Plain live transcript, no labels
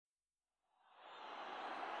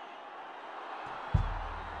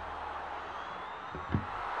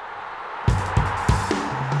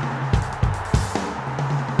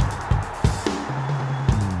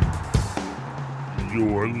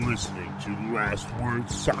You're listening to Last Word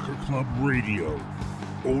Soccer Club Radio.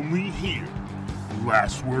 Only here.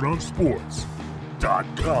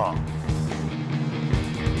 LastWordOnSports.com.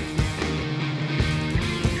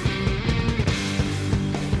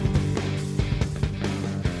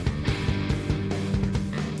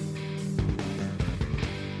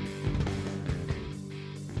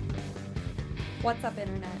 What's up,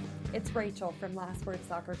 Internet? It's Rachel from Last Word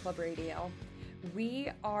Soccer Club Radio. We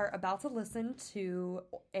are about to listen to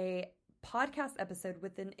a podcast episode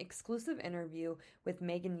with an exclusive interview with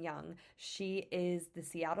Megan Young. She is the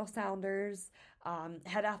Seattle Sounders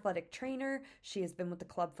head athletic trainer. She has been with the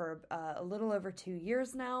club for a little over 2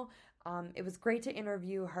 years now. It was great to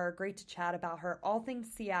interview her, great to chat about her, all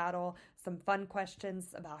things Seattle, some fun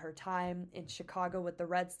questions about her time in Chicago with the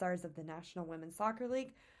Red Stars of the National Women's Soccer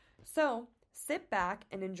League. So, sit back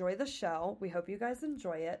and enjoy the show. We hope you guys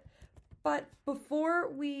enjoy it. But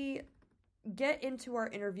before we get into our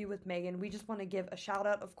interview with Megan, we just want to give a shout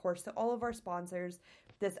out, of course, to all of our sponsors.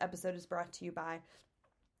 This episode is brought to you by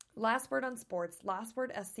Last Word on Sports, Last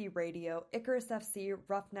Word SC Radio, Icarus FC,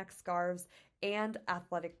 Roughneck Scarves, and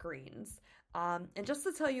Athletic Greens. And just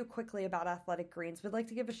to tell you quickly about Athletic Greens, we'd like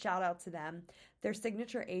to give a shout out to them. Their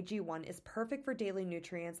signature AG1 is perfect for daily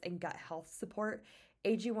nutrients and gut health support.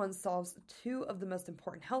 AG1 solves two of the most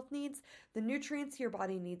important health needs, the nutrients your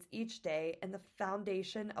body needs each day and the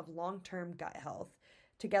foundation of long-term gut health.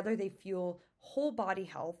 Together, they fuel whole body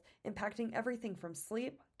health, impacting everything from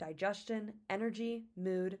sleep, digestion, energy,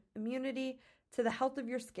 mood, immunity, to the health of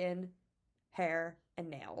your skin, hair, and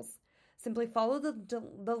nails. Simply follow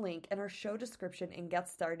the link in our show description and get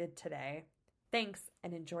started today. Thanks,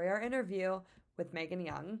 and enjoy our interview with Megan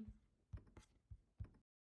Young.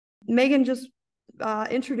 Megan, just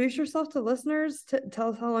introduce yourself to listeners. Tell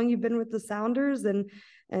us how long you've been with the Sounders, and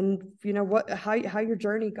you know how your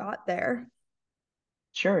journey got there.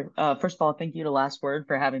 Sure. First of all, thank you to Last Word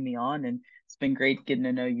for having me on, and it's been great getting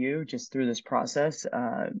to know you just through this process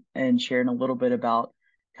and sharing a little bit about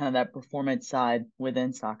kind of that performance side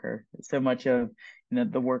within soccer. So much of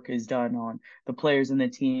the work is done on the players and the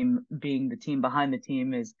team. Being the team behind the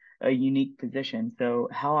team is a unique position. So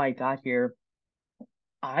how I got here,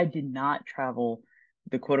 I did not travel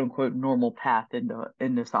the quote unquote normal path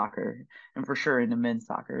into soccer, and for sure into men's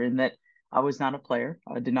soccer, in that I was not a player.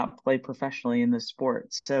 I did not play professionally in the sport.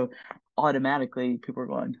 So automatically people are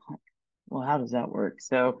going, well, how does that work?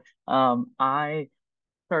 So I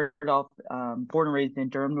started off born and raised in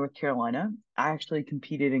Durham, North Carolina. I actually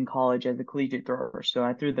competed in college as a collegiate thrower. So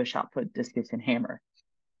I threw the shot put, discus, and hammer.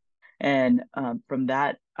 And from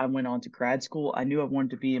that, I went on to grad school. I knew I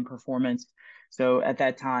wanted to be in performance. So at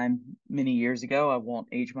that time, many years ago, I won't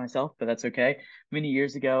age myself, but that's okay. Many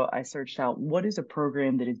years ago, I searched out what is a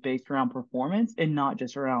program that is based around performance and not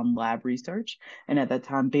just around lab research. And at that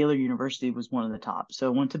time, Baylor University was one of the top. So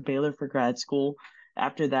I went to Baylor for grad school.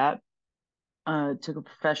 After that, took a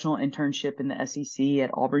professional internship in the SEC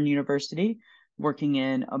at Auburn University, working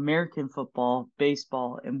in American football,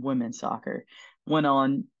 baseball, and women's soccer. Went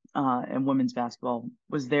on and women's basketball,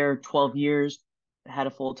 was there 12 years, had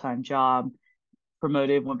a full-time job,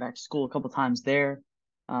 promoted, went back to school a couple times there.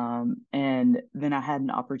 And then I had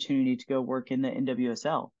an opportunity to go work in the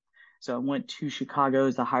NWSL. So I went to Chicago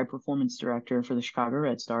as the high performance director for the Chicago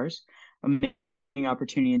Red Stars. Amazing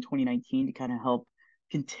opportunity in 2019 to kind of help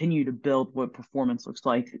continue to build what performance looks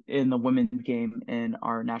like in the women's game in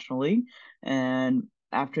our national league. And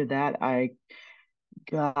after that, I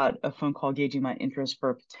got a phone call gauging my interest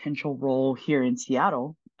for a potential role here in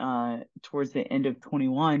Seattle towards the end of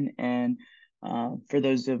 21. And for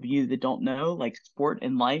those of you that don't know, like sport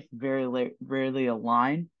and life very rarely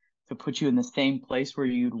align to put you in the same place where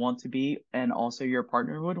you'd want to be and also your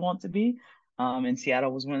partner would want to be. And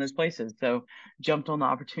Seattle was one of those places. So jumped on the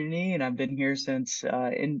opportunity, and I've been here since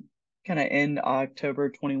in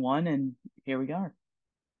October 21, and here we are.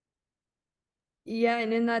 Yeah,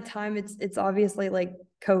 and in that time, it's obviously like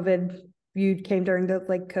COVID. You came during the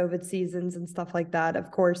like COVID seasons and stuff like that.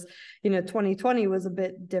 Of course, 2020 was a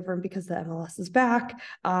bit different because the MLS is back.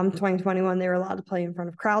 2021, they were allowed to play in front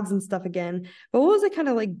of crowds and stuff again. But what was it kind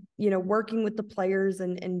of like, working with the players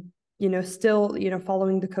and still,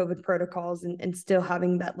 following the COVID protocols and still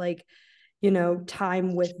having that like,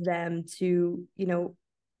 time with them to,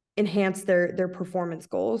 enhance their performance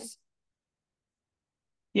goals?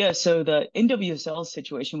 Yeah, so the NWSL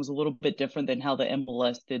situation was a little bit different than how the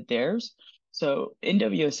MLS did theirs. So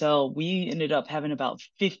NWSL, we ended up having about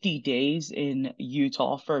 50 days in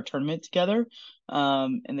Utah for a tournament together,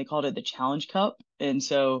 and they called it the Challenge Cup. And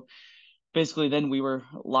so basically then we were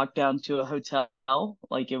locked down to a hotel.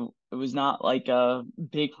 Like It was not like a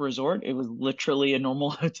big resort. It was literally a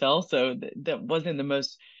normal hotel. So that wasn't the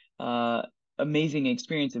most uh, amazing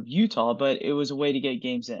experience of Utah, but it was a way to get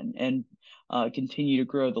games in and continue to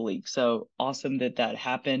grow the league. So awesome that that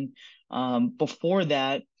happened. Before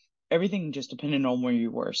that, everything just depended on where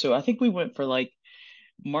you were. So I think we went for like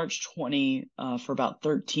March 20 for about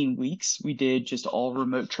 13 weeks. We did just all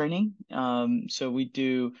remote training. So we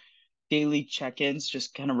do daily check-ins,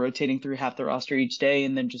 just kind of rotating through half the roster each day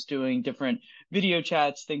and then just doing different video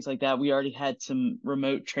chats, things like that. We already had some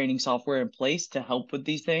remote training software in place to help with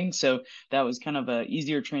these things. So that was kind of a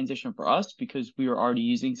easier transition for us because we were already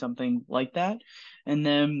using something like that. And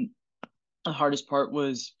then the hardest part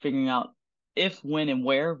was figuring out if, when, and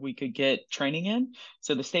where we could get training in.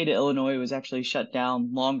 So the state of Illinois was actually shut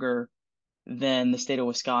down longer than the state of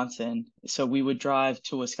Wisconsin. So we would drive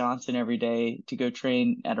to Wisconsin every day to go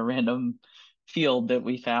train at a random field that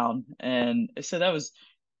we found. And so that was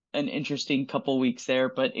an interesting couple weeks there,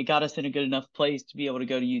 but it got us in a good enough place to be able to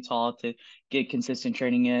go to Utah to get consistent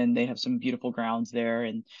training in. They have some beautiful grounds there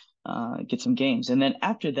and get some games. And then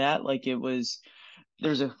after that, like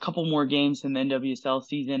there's a couple more games in the NWSL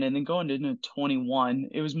season, and then going into 21,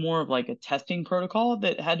 it was more of like a testing protocol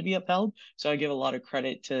that had to be upheld. So I give a lot of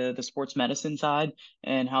credit to the sports medicine side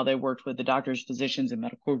and how they worked with the doctors, physicians, and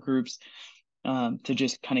medical groups to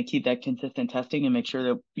just kind of keep that consistent testing and make sure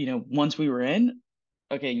that, once we were in,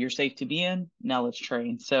 okay, you're safe to be in. Now let's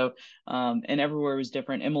train. So, and everywhere was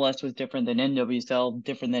different. MLS was different than NWSL,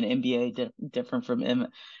 different than NBA, different from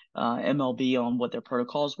MLB on what their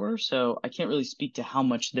protocols were. So I can't really speak to how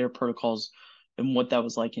much their protocols and what that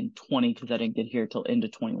was like in 20 because I didn't get here till into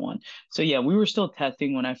 21. So yeah, we were still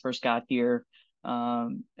testing when I first got here,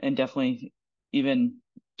 and definitely even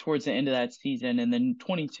towards the end of that season. And then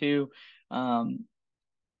 22,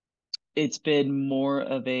 it's been more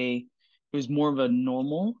of a it was more of a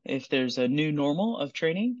normal, if there's a new normal of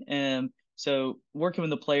training. And so working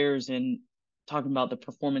with the players and talking about the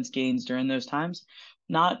performance gains during those times,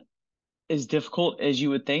 not as difficult as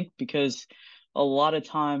you would think because a lot of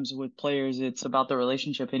times with players it's about the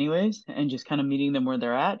relationship anyways and just kind of meeting them where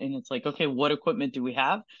they're at, and it's like, okay, what equipment do we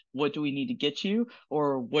have, what do we need to get you,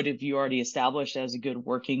 or what have you already established as a good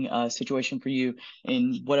working situation for you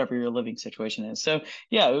in whatever your living situation is. So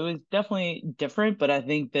yeah, it was definitely different, but I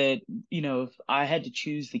think that if I had to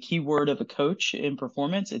choose the key word of a coach in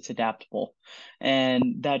performance, it's adaptable,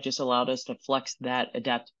 and that just allowed us to flex that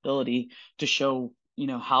adaptability to show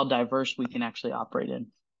how diverse we can actually operate in.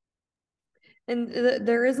 And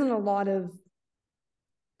there isn't a lot of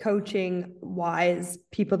coaching wise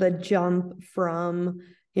people that jump from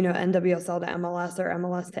NWSL to MLS or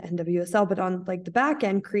MLS to NWSL, but on like the back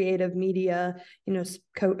end, creative media,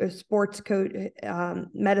 sports coach,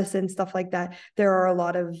 medicine, stuff like that, there are a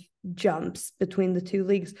lot of jumps between the two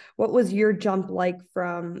leagues. What was your jump like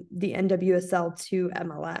from the NWSL to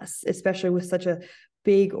MLS, especially with such a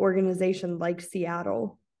big organization like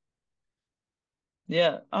Seattle?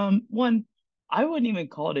 Yeah. One, I wouldn't even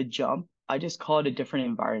call it a jump. I just call it a different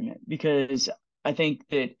environment because I think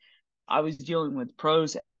that I was dealing with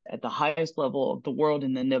pros at the highest level of the world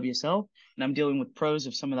in the NWSL, and I'm dealing with pros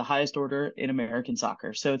of some of the highest order in American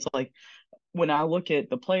soccer. So it's like when I look at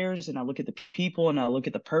the players and I look at the people and I look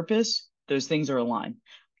at the purpose, those things are aligned.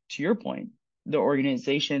 To your point, the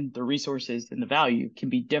organization, the resources, and the value can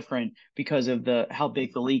be different because of how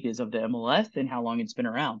big the league is of the MLS and how long it's been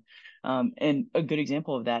around. And a good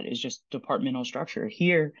example of that is just departmental structure.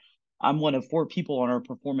 Here, I'm one of 4 people on our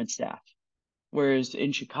performance staff, whereas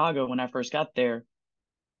in Chicago, when I first got there,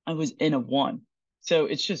 I was N of 1. So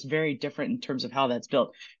it's just very different in terms of how that's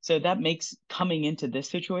built. So that makes coming into this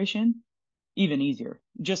situation even easier.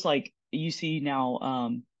 Just like you see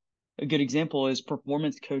now, a good example is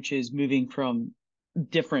performance coaches moving from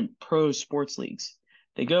different pro sports leagues.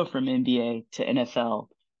 They go from NBA to NFL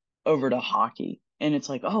over to hockey. And it's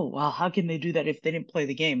like, oh, wow, how can they do that if they didn't play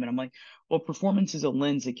the game? And I'm like, well, performance is a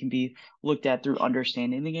lens that can be looked at through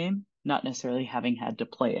understanding the game, not necessarily having had to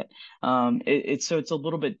play it. It's a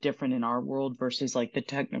little bit different in our world versus like the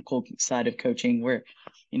technical side of coaching where,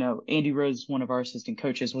 Andy Rose, one of our assistant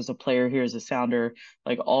coaches, was a player here as a sounder.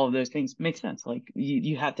 Like all of those things make sense. Like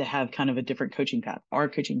you have to have kind of a different coaching path. Our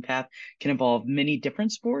coaching path can involve many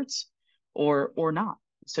different sports or not.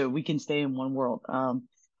 So we can stay in one world.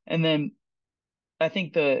 And then I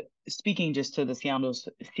think speaking just to the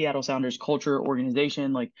Seattle Sounders culture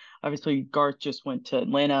organization, like obviously Garth just went to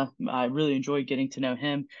Atlanta. I really enjoyed getting to know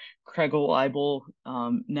him. Craig Eibel,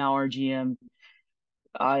 now our GM,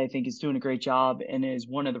 I think is doing a great job and is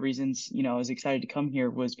one of the reasons, I was excited to come here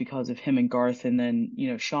was because of him and Garth and then,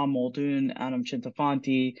 Sean Muldoon, Adam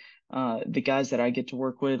Chintafanti, the guys that I get to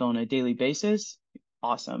work with on a daily basis.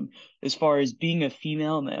 Awesome. As far as being a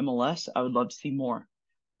female in the MLS, I would love to see more.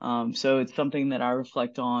 So it's something that I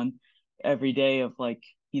reflect on every day of like,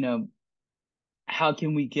 how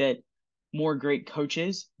can we get more great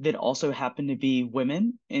coaches that also happen to be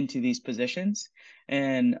women into these positions?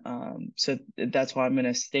 And so that's why I'm going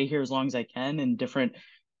to stay here as long as I can in different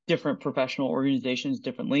professional organizations,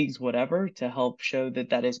 different leagues, whatever, to help show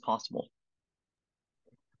that that is possible.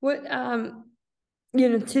 What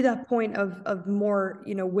to that point of more,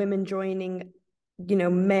 women joining,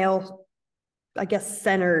 male, I guess,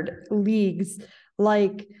 centered leagues,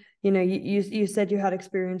 like, you said you had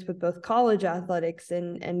experience with both college athletics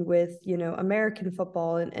and with, American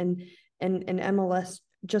football and MLS,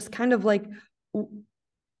 just kind of like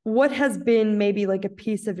what has been maybe like a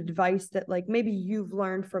piece of advice that like maybe you've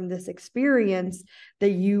learned from this experience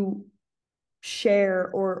that you share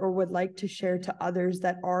or would like to share to others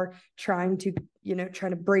that are trying to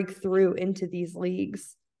break through into these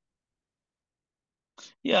leagues?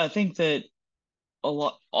 Yeah, I think that a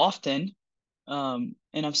lot often, and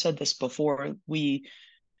I've said this before, we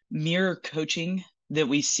mirror coaching that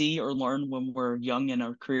we see or learn when we're young in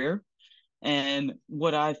our career. And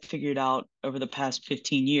what I've figured out over the past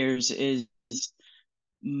 15 years is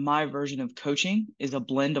my version of coaching is a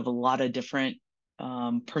blend of a lot of different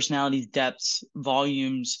personalities, depths,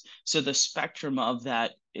 volumes. So the spectrum of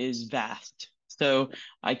that is vast. So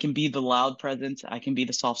I can be the loud presence, I can be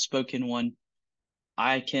the soft spoken one,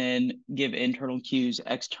 I can give internal cues,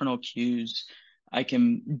 external cues, I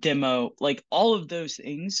can demo, like all of those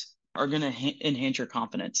things are going to enhance your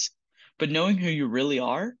confidence. But knowing who you really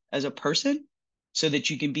are as a person so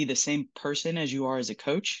that you can be the same person as you are as a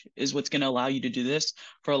coach is what's going to allow you to do this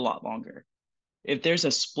for a lot longer. If there's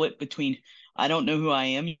a split between, I don't know who I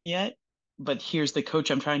am yet, but here's the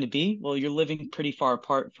coach I'm trying to be, well, you're living pretty far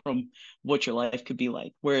apart from what your life could be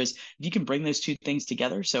like. Whereas if you can bring those two things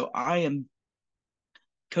together, so I am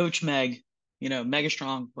Coach Meg, Mega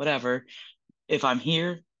Strong, whatever, if I'm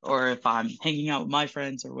here or if I'm hanging out with my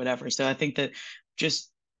friends or whatever. So I think that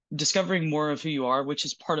just discovering more of who you are, which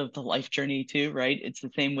is part of the life journey too, right? It's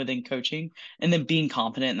the same within coaching, and then being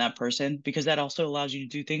confident in that person, because that also allows you to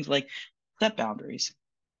do things like set boundaries,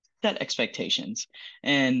 set expectations.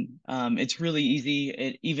 And it's really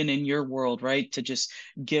easy, even in your world, right, to just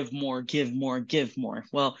give more, give more, give more.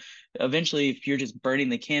 Well, eventually, if you're just burning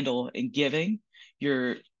the candle and giving,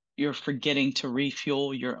 you're you're forgetting to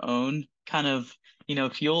refuel your own kind of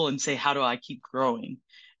fuel and say, how do I keep growing?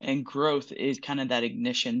 And growth is kind of that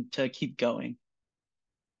ignition to keep going.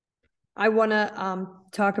 I want to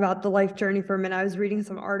talk about the life journey for a minute. I was reading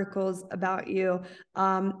some articles about you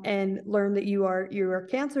and learned that you're a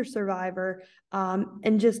cancer survivor,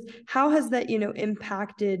 and just how has that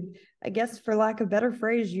impacted, I guess, for lack of a better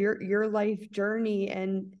phrase, your life journey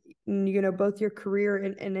and both your career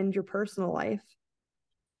and in your personal life.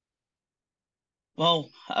 Well,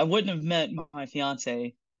 I wouldn't have met my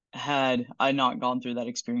fiance had I not gone through that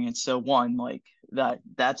experience. So one, like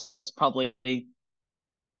that's probably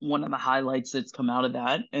one of the highlights that's come out of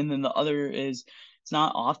that. And then the other is it's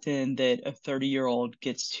not often that a 30-year-old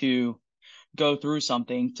gets to go through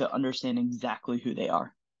something to understand exactly who they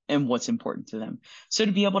are and what's important to them. So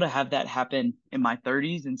to be able to have that happen in my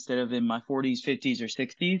 30s instead of in my 40s, 50s, or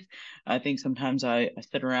 60s, I think sometimes I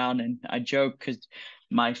sit around and I joke because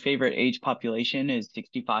my favorite age population is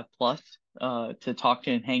 65 plus to talk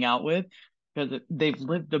to and hang out with, because they've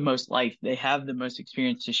lived the most life, they have the most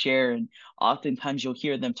experience to share, and oftentimes you'll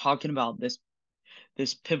hear them talking about this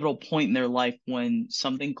pivotal point in their life when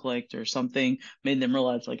something clicked or something made them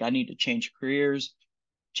realize like I need to change careers,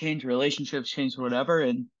 change relationships, change whatever.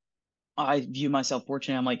 And I view myself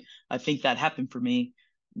fortunate. I'm like, I think that happened for me,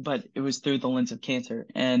 but it was through the lens of cancer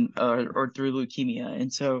and or through leukemia.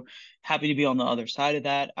 And so happy to be on the other side of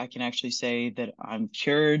that. I can actually say that I'm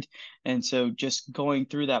cured. And so just going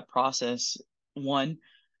through that process, one,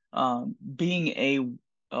 being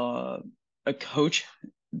a coach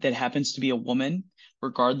that happens to be a woman,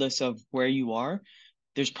 regardless of where you are,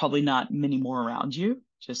 there's probably not many more around you.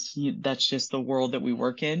 That's just the world that we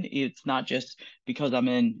work in. It's not just because I'm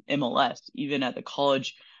in MLS. Even at the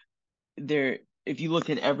college, there, if you look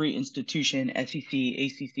at every institution, SEC,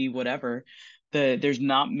 ACC, whatever, there's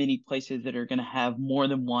not many places that are going to have more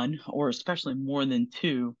than one, or especially more than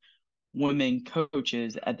two women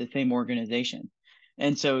coaches at the same organization.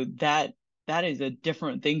 And so that is a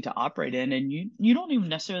different thing to operate in, and you don't even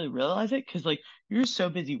necessarily realize it because like you're so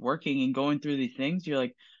busy working and going through these things, you're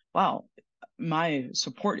like, wow, my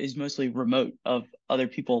support is mostly remote of other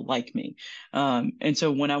people like me. And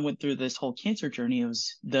so when I went through this whole cancer journey, it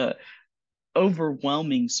was the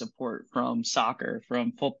overwhelming support from soccer,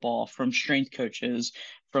 from football, from strength coaches,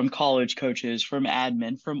 from college coaches, from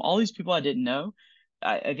admin, from all these people I didn't know.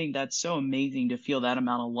 I think that's so amazing to feel that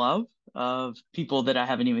amount of love of people that I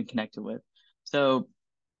haven't even connected with. So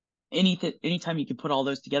anytime you can put all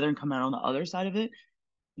those together and come out on the other side of it,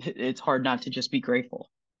 it's hard not to just be grateful.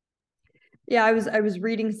 Yeah, I was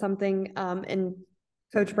reading something, and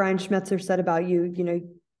Coach Brian Schmetzer said about you,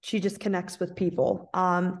 she just connects with people.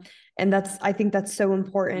 And I think that's so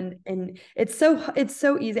important. And it's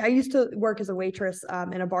so easy. I used to work as a waitress,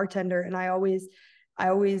 and a bartender, and I always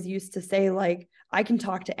used to say, like, I can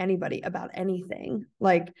talk to anybody about anything.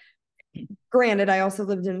 Like, granted, I also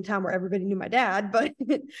lived in a town where everybody knew my dad, but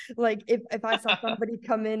like if I saw somebody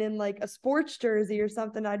come in like a sports jersey or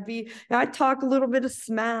something, I'd talk a little bit of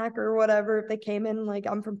smack or whatever. If they came in like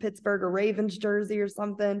I'm from Pittsburgh, a Ravens jersey or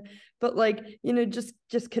something. But like,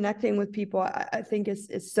 just connecting with people, I think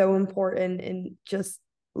is so important in just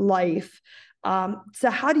life. So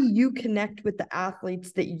how do you connect with the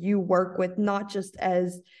athletes that you work with, not just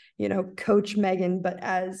as, Coach Megan, but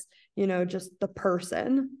as, just the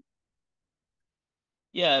person?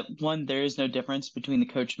 Yeah, one, there is no difference between the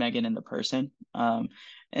coach Megan and the person. And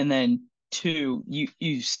then two,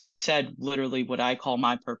 you said literally what I call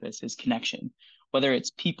my purpose is connection, whether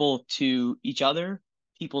it's people to each other,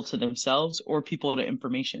 people to themselves, or people to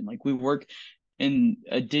information. Like we work in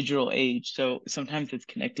a digital age, so sometimes it's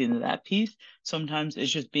connecting to that piece. Sometimes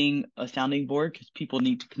it's just being a sounding board because people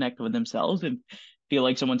need to connect with themselves and feel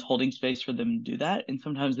like someone's holding space for them to do that. And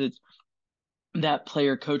sometimes it's that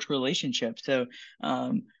player coach relationship. So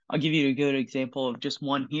I'll give you a good example of just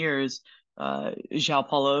one here is João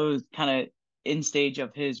Paulo is kind of in stage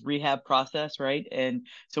of his rehab process, right? And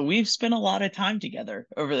so we've spent a lot of time together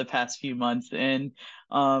over the past few months. And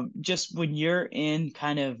just when you're in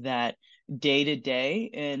kind of that day to day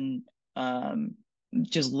and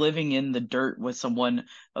just living in the dirt with someone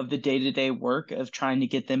of the day to day work of trying to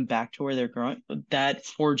get them back to where they're growing, that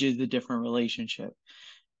forges a different relationship.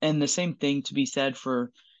 And the same thing to be said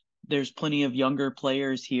for there's plenty of younger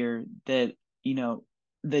players here that,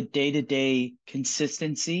 the day-to-day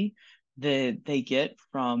consistency that they get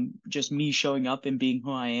from just me showing up and being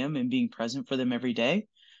who I am and being present for them every day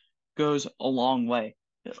goes a long way,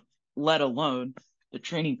 let alone the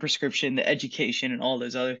training prescription, the education, and all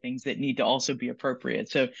those other things that need to also be appropriate.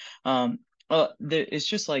 So, it's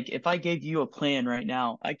just like if I gave you a plan right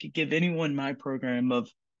now, I could give anyone my program of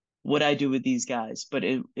what I do with these guys, but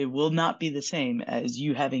it will not be the same as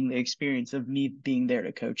you having the experience of me being there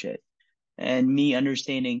to coach it and me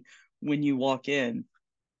understanding when you walk in,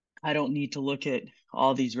 I don't need to look at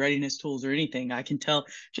all these readiness tools or anything. I can tell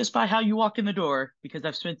just by how you walk in the door because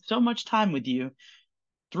I've spent so much time with you,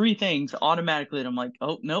 three things automatically. And I'm like,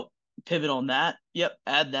 oh, nope, pivot on that. Yep,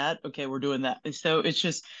 add that. Okay, we're doing that. And so it's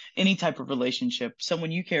just any type of relationship.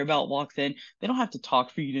 Someone you care about walks in, they don't have to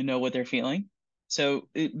talk for you to know what they're feeling. So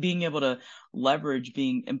being able to leverage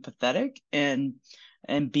being empathetic and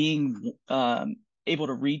being able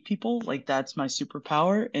to read people, like that's my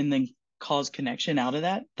superpower, and then cause connection out of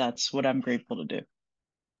that. That's what I'm grateful to do.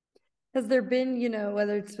 Has there been,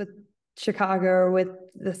 whether it's with Chicago or with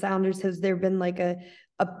the Sounders, has there been like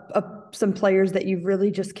some players that you've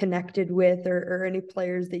really just connected with, or any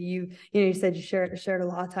players that you said you shared a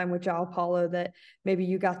lot of time with João Paulo that maybe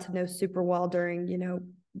you got to know super well during,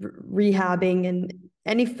 rehabbing, and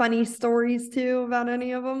any funny stories too about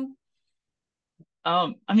any of them?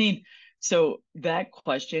 I mean, so that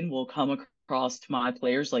question will come across to my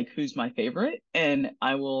players like who's my favorite, and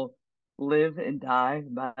I will live and die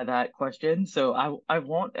by that question. So I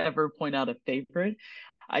won't ever point out a favorite.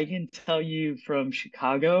 I can tell you from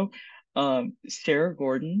Chicago, Sarah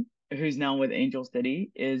Gordon, who's now with Angel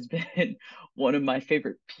City, has been one of my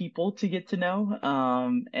favorite people to get to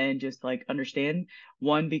know, and just like understand.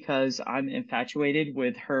 One, because I'm infatuated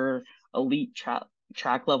with her elite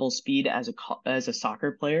track level speed as a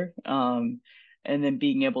soccer player, and then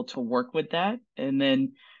being able to work with that, and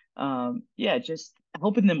then yeah, just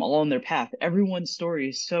helping them all on their path. Everyone's story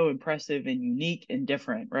is so impressive and unique and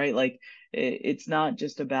different, right? Like it's not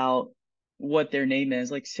just about what their name is.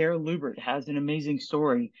 Like Sarah Lubert has an amazing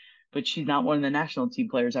story, but she's not one of the national team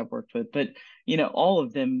players I've worked with. But all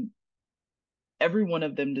of them, every one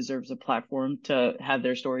of them deserves a platform to have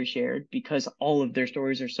their story shared because all of their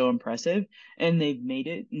stories are so impressive and they've made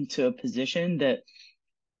it into a position that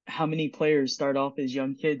how many players start off as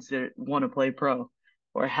young kids that want to play pro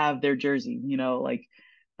or have their jersey, like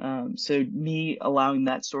So me allowing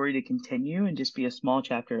that story to continue and just be a small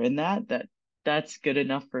chapter in that's good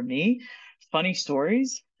enough for me. Funny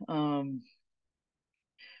stories. Funny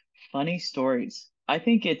stories. I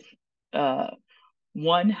think it's uh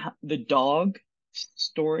the dog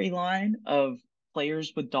storyline of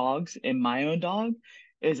players with dogs and my own dog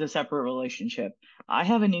is a separate relationship. I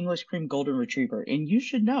have an English cream golden retriever, and you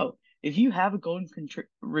should know if you have a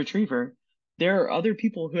retriever, there are other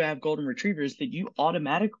people who have golden retrievers that you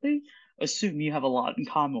automatically assume you have a lot in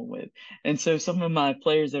common with. And so some of my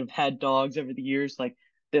players that have had dogs over the years, like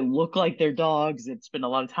that look like their dogs, that spend a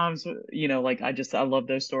lot of times, like I love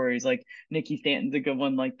those stories. Like Nikki Stanton's a good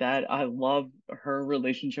one like that. I love her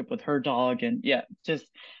relationship with her dog. And yeah, just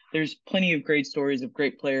there's plenty of great stories of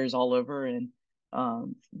great players all over, and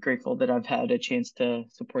grateful that I've had a chance to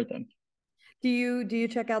support them. Do you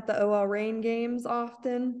check out the OL Reign games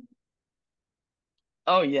often?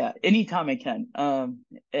 Oh yeah, anytime I can.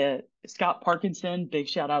 Scott Parkinson, big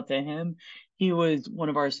shout out to him. He was one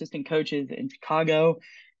of our assistant coaches in Chicago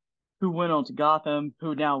who went on to Gotham,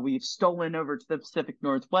 who now we've stolen over to the Pacific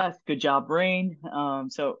Northwest. Good job, Rain.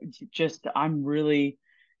 So just I'm really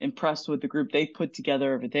impressed with the group they put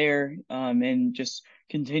together over there, and just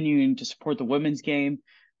continuing to support the women's game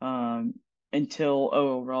um,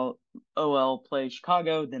 until OL plays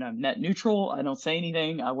Chicago. Then I'm net neutral. I don't say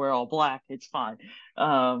anything. I wear all black. It's fine.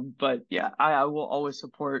 But yeah, I will always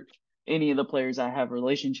support any of the players I have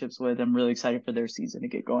relationships with. I'm really excited for their season to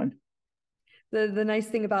get going. The nice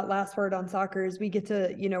thing about Last Word on Soccer is we get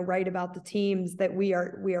to, write about the teams that we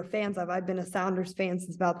are fans of. I've been a Sounders fan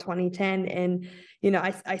since about 2010. And,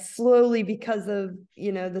 I slowly, because of,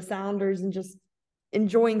 the Sounders and just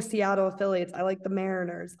enjoying Seattle affiliates, I like the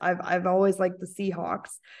Mariners. I've always liked the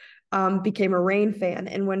Seahawks. Became a Reign fan.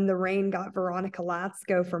 And when the Reign got Veronica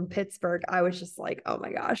Latsko from Pittsburgh, I was just like, oh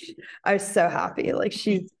my gosh, I was so happy. Like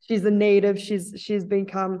she's a native. She's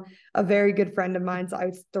become a very good friend of mine. So I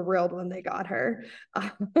was thrilled when they got her.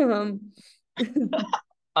 Um,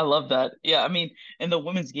 I love that. Yeah, I mean, in the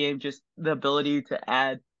women's game, just the ability to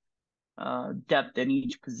add depth in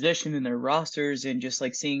each position in their rosters, and just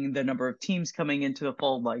like seeing the number of teams coming into the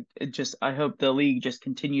fold, like I hope the league just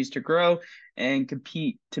continues to grow and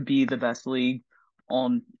compete to be the best league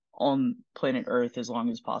on on planet Earth as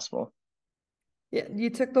long as possible. Yeah,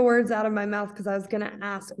 you took the words out of my mouth because I was going to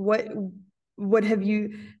ask what have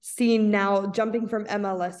you seen now jumping from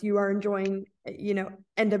MLS? You are enjoying,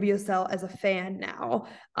 NWSL as a fan now,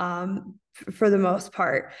 for the most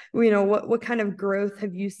part. What kind of growth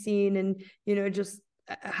have you seen, and just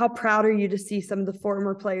how proud are you to see some of the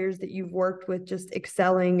former players that you've worked with just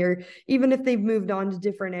excelling, or even if they've moved on to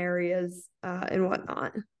different areas and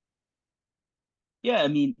whatnot? Yeah, I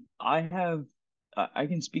mean, I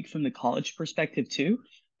can speak from the college perspective too.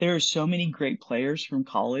 There are so many great players from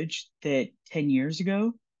college that 10 years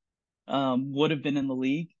ago would have been in the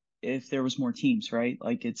league if there was more teams, right?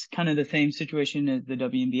 Like it's kind of the same situation as the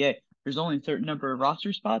WNBA. There's only a certain number of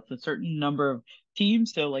roster spots, a certain number of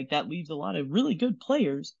teams, so like that leaves a lot of really good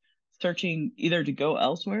players searching either to go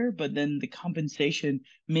elsewhere, but then the compensation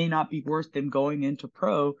may not be worth them going into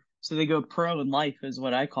pro. So they go pro in life is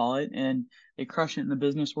what I call it, and they crush it in the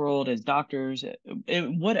business world as doctors,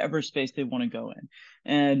 in whatever space they want to go in.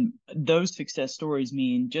 And those success stories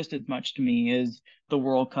mean just as much to me as the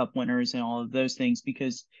World Cup winners and all of those things,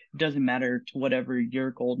 because it doesn't matter to whatever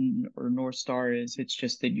your golden or North Star is. It's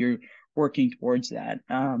just that you're working towards that.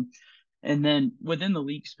 And then within the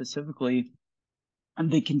league specifically,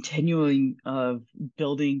 the continuing of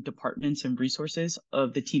building departments and resources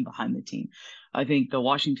of the team behind the team. I think the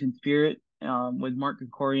Washington Spirit, with Mark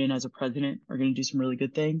Krikorian as a president, are going to do some really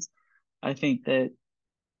good things. I think that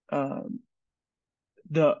um,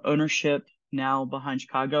 the ownership now behind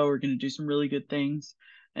Chicago are going to do some really good things.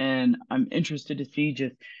 And I'm interested to see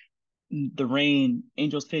just the Reign,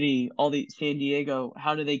 Angel City, all the San Diego,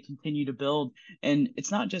 how do they continue to build? And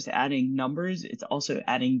it's not just adding numbers, it's also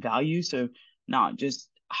adding value. So not just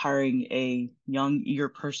hiring a young, eager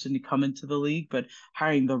person to come into the league, but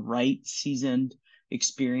hiring the right seasoned,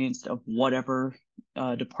 experienced of whatever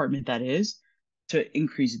department that is to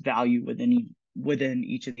increase value within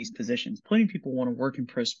each of these positions. Plenty of people want to work in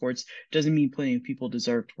pro sports. Doesn't mean plenty of people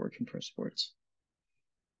deserve to work in pro sports.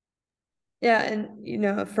 Yeah,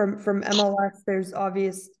 and from MLS, there's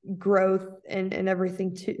obvious growth and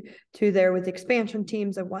everything to there with expansion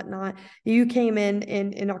teams and whatnot. You came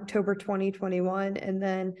in October 2021, and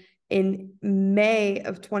then in May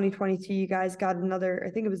of 2022, you guys got another, I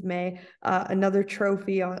think it was May, another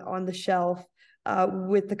trophy on the shelf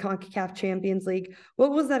with the CONCACAF Champions League.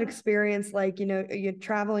 What was that experience like? You're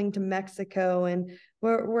traveling to Mexico, and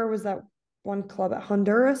where was that? one club at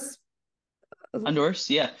Honduras. Honduras,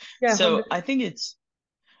 yeah. Yeah, So Honduras.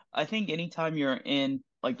 I think anytime you're in,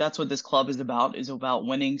 like, that's what this club is about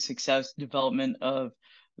winning, success, development of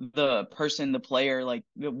the person, the player, like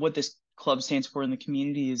what this club stands for in the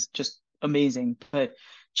community is just amazing. But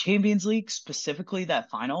Champions League, specifically that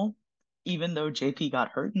final, even though JP got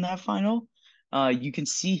hurt in that final, you can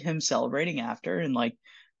see him celebrating after, and like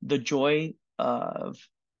the joy of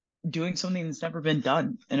doing something that's never been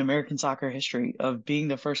done in American soccer history, of being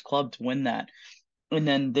the first club to win that. And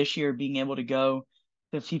then this year being able to go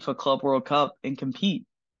to FIFA Club World Cup and compete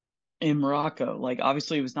in Morocco. Like,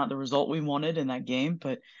 obviously it was not the result we wanted in that game,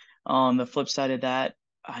 but on the flip side of that,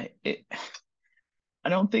 I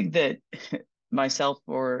don't think that myself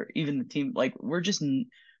or even the team, like, we're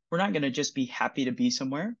not going to just be happy to be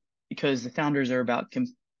somewhere, because the founders are about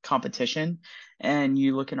competition. And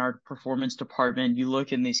you look in our performance department, you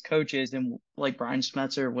look in these coaches, and like Brian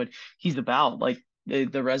Schmetzer, what he's about, like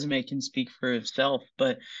the resume can speak for itself.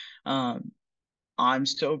 But um, I'm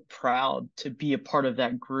so proud to be a part of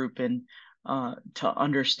that group, and to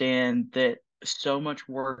understand that so much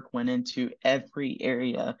work went into every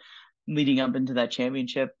area leading up into that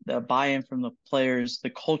championship, the buy-in from the players, the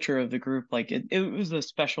culture of the group. Like, it was a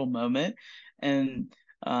special moment. And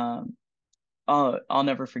um, I'll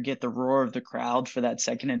never forget the roar of the crowd for that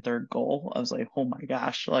second and third goal. I was like, oh my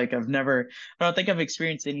gosh, like I don't think I've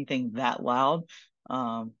experienced anything that loud.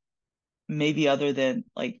 Um, Maybe other than,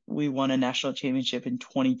 like, we won a national championship in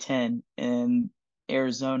 2010 in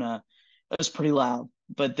Arizona. It was pretty loud.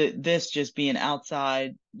 But this just being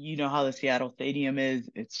outside, you know how the Seattle Stadium is,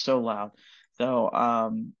 it's so loud. So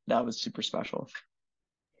that was super special.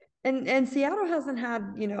 And Seattle hasn't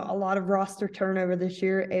had, a lot of roster turnover this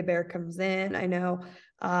year. Abear comes in. I know,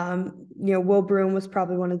 Will Broom was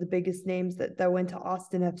probably one of the biggest names that went to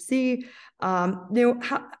Austin FC.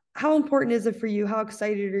 How important is it for you? How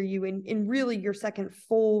excited are you in really your second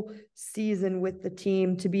full season with the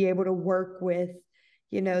team to be able to work with,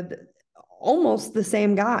 almost the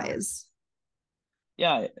same guys?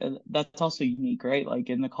 Yeah, that's also unique, right? Like,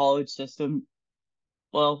 in the college system,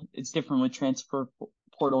 well, it's different with transfer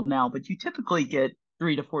portal now, but you typically get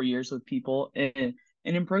 3 to 4 years with people, and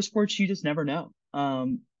in pro sports, you just never know.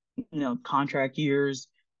 Contract years,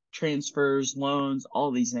 transfers, loans,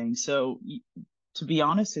 all these things. So, to be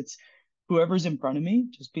honest, it's whoever's in front of me,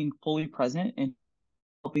 just being fully present and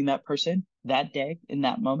helping that person that day in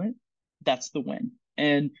that moment. That's the win,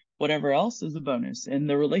 and whatever else is a bonus. And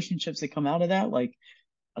the relationships that come out of that, like,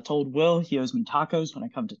 I told Will he owes me tacos when I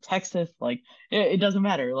come to Texas. Like, it doesn't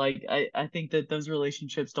matter. Like, I think that those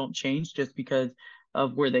relationships don't change just because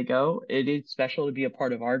of where they go. It is special to be a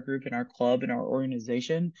part of our group and our club and our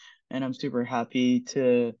organization. And I'm super happy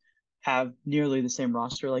to have nearly the same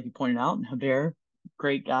roster, like you pointed out. And Haber,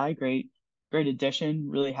 great guy, great addition.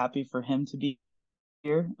 Really happy for him to be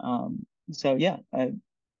here. So yeah,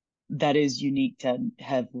 that is unique to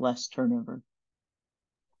have less turnover.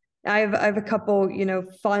 I have a couple,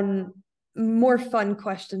 more fun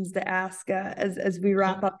questions to ask as we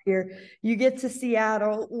wrap up here. You get to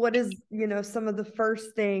Seattle. What is, some of the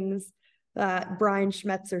first things that Brian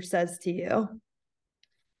Schmetzer says to you?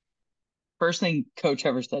 First thing coach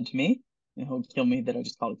ever said to me, and he'll kill me that I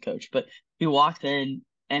just called him coach, but he walked in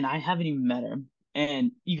and I haven't even met him.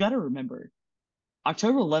 And you got to remember,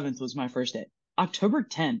 October 11th was my first day. October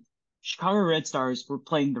 10th, Chicago Red Stars were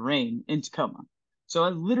playing the Reign in Tacoma. So I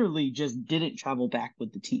literally just didn't travel back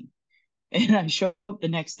with the team. And I showed up the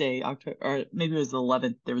next day, October, or maybe it was the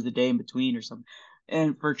 11th. There was a day in between or something,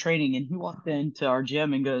 and for training. And he walked into our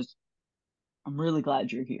gym and goes, "I'm really glad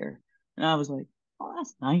you're here." And I was like, "Oh,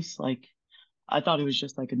 that's nice." Like, I thought it was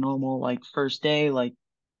just like a normal, like, first day, like,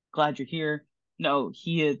 glad you're here. No,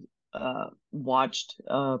 he had watched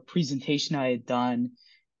a presentation I had done,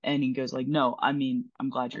 and he goes like, "No, I mean, I'm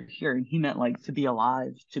glad you're here." And he meant, like, to be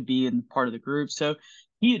alive, to be in part of the group. So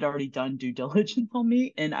he had already done due diligence on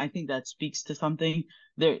me, and I think that speaks to something.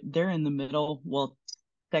 They're in the middle, well,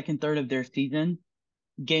 second, third of their season,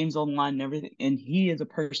 games on the line and everything, and he as a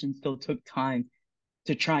person still took time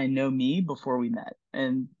to try and know me before we met.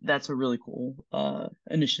 And that's a really cool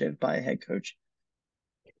initiative by a head coach.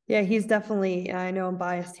 Yeah, he's definitely, I know I'm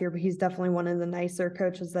biased here, but he's definitely one of the nicer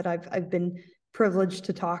coaches that I've been privileged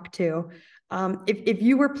to talk to. If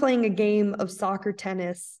you were playing a game of soccer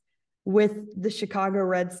tennis with the Chicago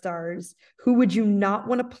Red Stars, who would you not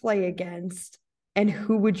want to play against, and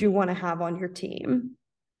who would you want to have on your team?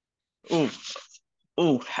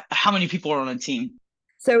 Oh, how many people are on a team?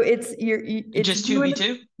 So it's Just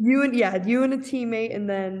 2v2? you and a teammate, and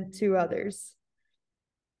then two others.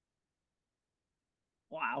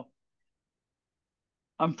 Wow.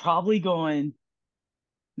 I'm probably going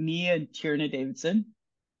me and Tierna Davidson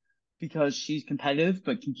because she's competitive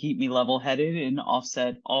but can keep me level-headed and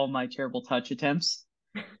offset all my terrible touch attempts.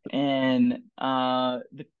 And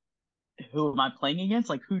who am I playing against?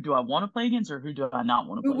 Like, who do I want to play against, or who do I not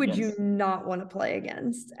want to Who play would you against? not want to play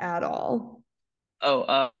against at all?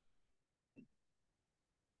 Oh,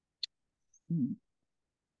 hmm,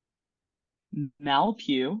 Mal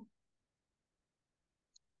Pugh.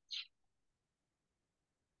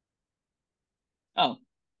 Oh,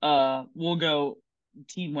 we'll go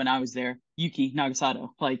team when I was there. Yuki Nagasato.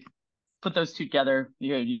 Like, put those two together,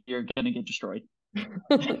 you're gonna get destroyed.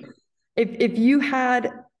 If you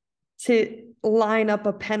had to line up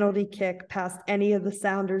a penalty kick past any of the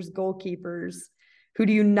Sounders goalkeepers, who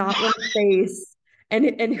do you not want to face?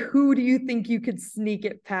 And who do you think you could sneak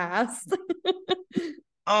it past?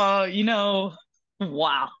 Wow.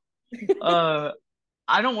 Uh,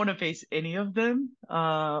 I don't want to face any of them.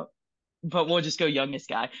 But we'll just go youngest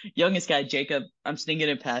guy. Youngest guy, Jacob. I'm sneaking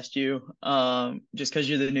it past you. Just because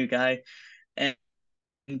you're the new guy. And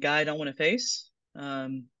guy I don't want to face.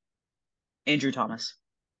 Andrew Thomas.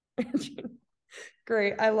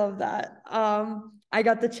 Great. I love that. I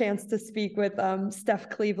got the chance to speak with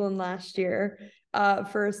Steph Cleveland last year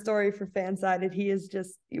for a story for Fansided. He is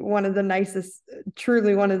just one of the nicest,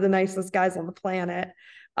 truly one of the nicest guys on the planet.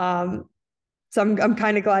 So I'm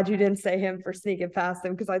kind of glad you didn't say him for sneaking past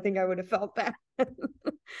him, because I think I would have felt bad.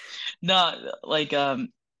 No, like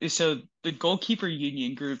so the goalkeeper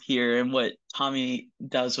union group here and what Tommy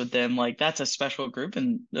does with them, like that's a special group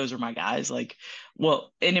and those are my guys. Like,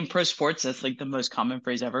 well, and in pro sports, that's like the most common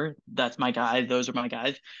phrase ever. That's my guy, those are my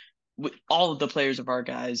guys. All of the players of our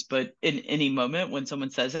guys, but in any moment when someone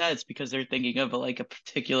says that, it's because they're thinking of like a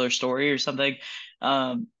particular story or something.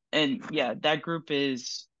 And yeah, that group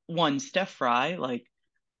is one, Steph Fry, like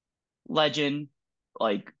legend,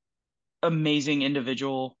 like amazing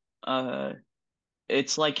individual.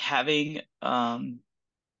 It's like having I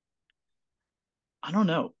don't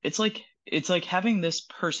know. It's like having this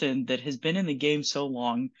person that has been in the game so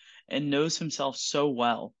long and knows himself so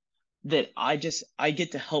well that I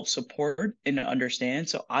get to help support and understand.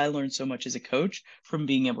 So I learned so much as a coach from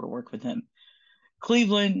being able to work with him.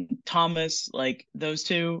 Cleveland, Thomas, like those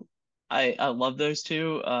two, I love those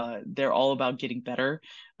two. They're all about getting better.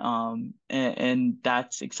 And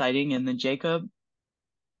that's exciting. And then Jacob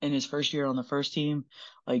in his first year on the first team,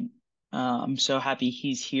 like I'm so happy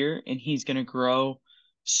he's here and he's gonna grow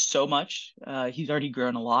so much. He's already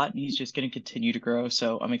grown a lot and he's just gonna continue to grow.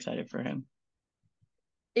 So I'm excited for him.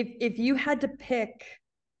 If you had to pick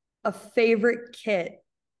a favorite kit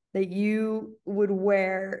that you would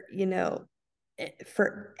wear,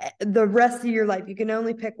 for the rest of your life, you can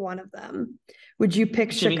only pick one of them. Would you pick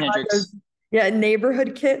Jimi Hendrix. Chicago's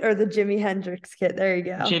neighborhood kit or the Jimi Hendrix kit? There you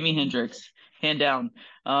go. Jimi Hendrix, hand down.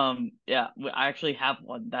 Yeah, I actually have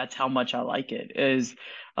one. That's how much I like it.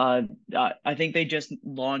 I think they just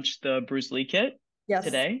launched the Bruce Lee kit Yes.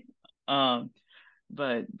 today.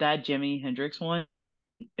 But that Jimi Hendrix one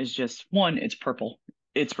is just one. It's purple.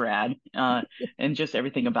 It's rad. And just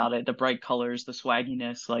everything about it, the bright colors, the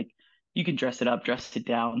swagginess, like you can dress it up, dress it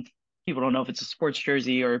down. People don't know if it's a sports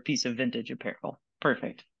jersey or a piece of vintage apparel.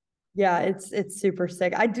 Perfect. Yeah, it's super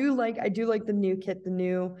sick. I do like the new kit, the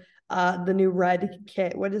new red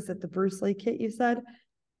kit. What is it? The Bruce Lee kit you said?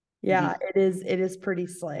 Yeah, Mhm. it is pretty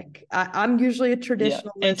slick. I'm usually a Yeah. And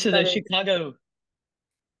traditionalist, to but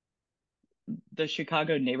the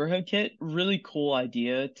Chicago neighborhood kit, really cool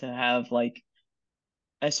idea to have like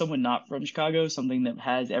as someone not from Chicago, something that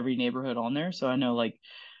has every neighborhood on there. So I know like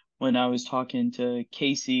when I was talking to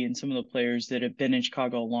Casey and some of the players that have been in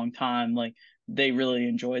Chicago a long time, like they really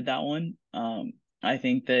enjoyed that one. I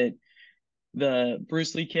think that the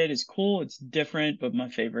Bruce Lee kid is cool. It's different, but my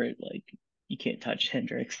favorite, like you can't touch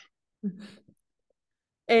Hendrix.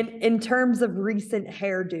 and in terms of recent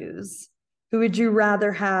hairdos, who would you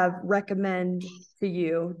rather have recommend to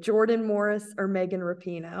you, Jordan Morris or Megan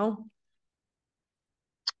Rapinoe?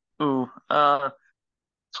 Ooh,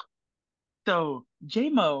 so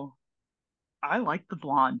JMO, I like the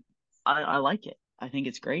blonde. I like it. I think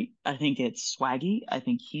it's great. I think it's swaggy. I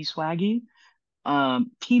think he's swaggy.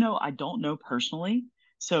 Tino, I don't know personally.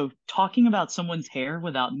 So talking about someone's hair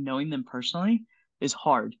without knowing them personally is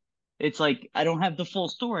hard. It's like I don't have the full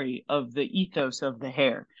story of the ethos of the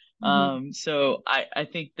hair. Mhm. So I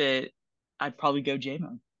think that I'd probably go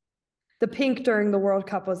JMO. The pink during the World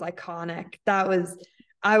Cup was iconic.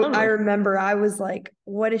 I Totally. remember I was like,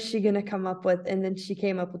 what is she gonna come up with? And then she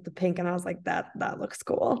came up with the pink, and I was like, that looks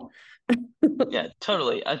cool. Yeah,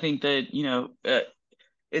 totally. I think that,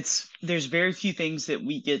 there's very few things that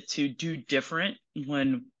we get to do different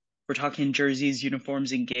when we're talking jerseys,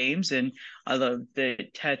 uniforms, and games. And I love the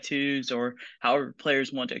tattoos or however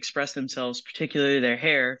players want to express themselves, particularly their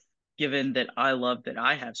hair, given that I love that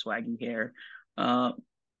I have swaggy hair, uh,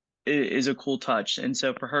 is a cool touch. And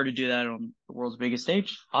so for her to do that on the world's biggest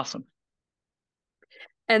stage, awesome.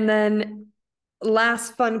 And then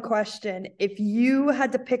last fun question. If you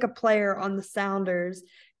had to pick a player on the Sounders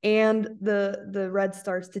and the Red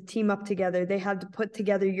Stars to team up together, they had to put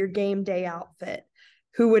together your game day outfit,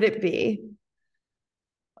 who would it be?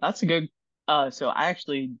 That's a good. So I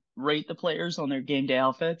actually rate the players on their game day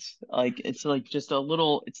outfits. Like it's like just a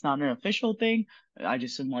little. It's not an official thing. I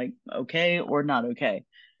just am like okay or not okay.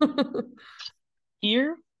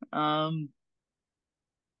 Here,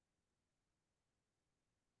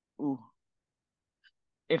 ooh,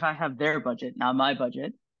 if I have their budget, not my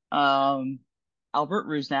budget, um, Albert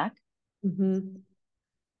Rusnak. Mm-hmm.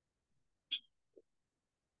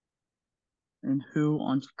 And who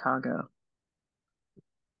on Chicago?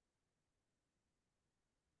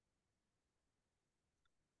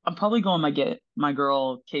 I'm probably going to get my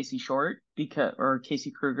girl Casey Short or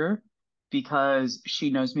Casey Kruger because she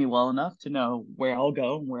knows me well enough to know where I'll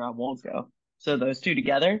go and where I won't go. So those two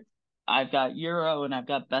together, I've got Euro and I've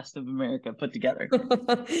got Best of America put together.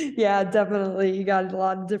 Yeah, definitely. You got a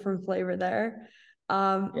lot of different flavor there.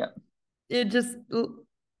 Yeah. It just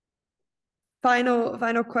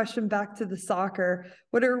final question back to the soccer.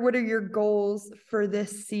 What are your goals for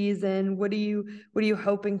this season? What are you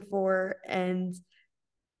hoping for? And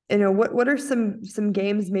what are some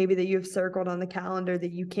games maybe that you have circled on the calendar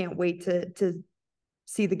that you can't wait to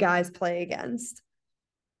see the guys play against?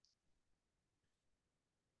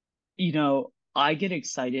 I get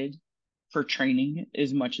excited for training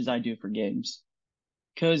as much as I do for games.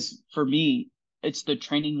 Because for me, it's the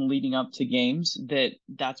training leading up to games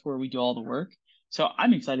that's where we do all the work. So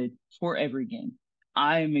I'm excited for every game.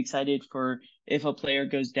 I'm excited for if a player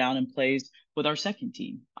goes down and plays with our second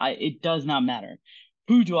team. It does not matter.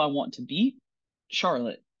 Who do I want to beat?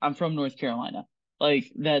 Charlotte. I'm from North Carolina.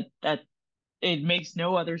 Like that it makes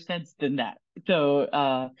no other sense than that.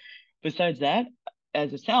 So besides that,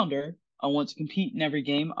 as a Sounder, I want to compete in every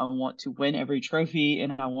game. I want to win every trophy,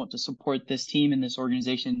 and I want to support this team and this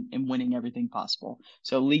organization in winning everything possible.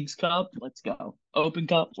 So, Leagues Cup, let's go. Open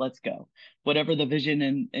Cup, let's go. Whatever the vision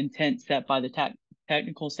and intent set by the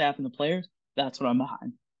technical staff and the players, that's what I'm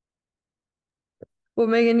behind. Well,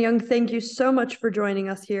 Megan Young, thank you so much for joining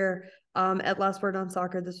us here at Last Word on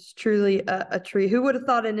Soccer. This is truly a treat. Who would have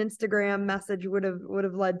thought an Instagram message would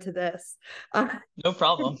have led to this? No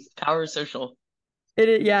problem. Power social.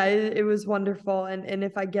 It was wonderful. And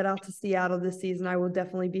if I get out to Seattle this season, I will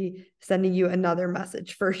definitely be sending you another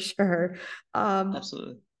message for sure.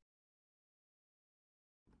 Absolutely.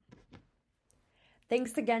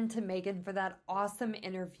 Thanks again to Megan for that awesome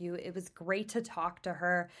interview. It was great to talk to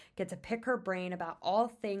her, get to pick her brain about all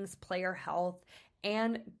things player health,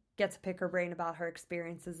 and get to pick her brain about her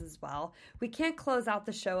experiences as well. We can't close out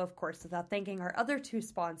the show, of course, without thanking our other two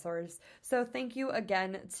sponsors. So thank you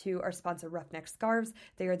again to our sponsor, Roughneck Scarves.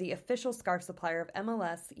 They are the official scarf supplier of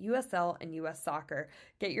MLS, USL, and US Soccer.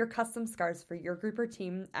 Get your custom scarves for your group or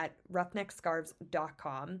team at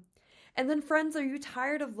roughneckscarves.com. And then, friends, are you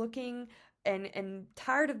tired of looking and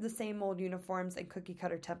tired of the same old uniforms and cookie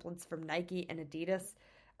cutter templates from Nike and Adidas?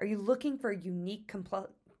 Are you looking for a unique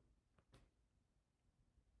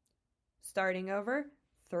starting over?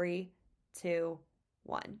 3, 2,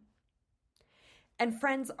 1. And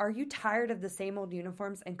friends, are you tired of the same old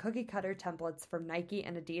uniforms and cookie cutter templates from Nike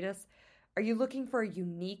and Adidas? Are you looking for a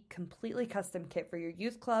unique, completely custom kit for your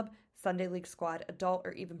youth club, Sunday League squad, adult,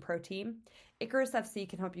 or even pro team? Icarus FC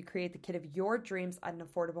can help you create the kit of your dreams at an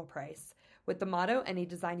affordable price. With the motto, any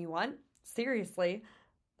design you want, seriously,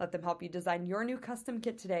 let them help you design your new custom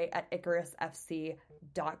kit today at IcarusFC.com.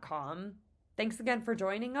 Thanks again for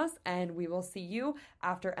joining us, and we will see you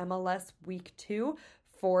after MLS Week 2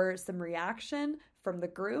 for some reaction from the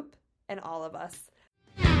group and all of us.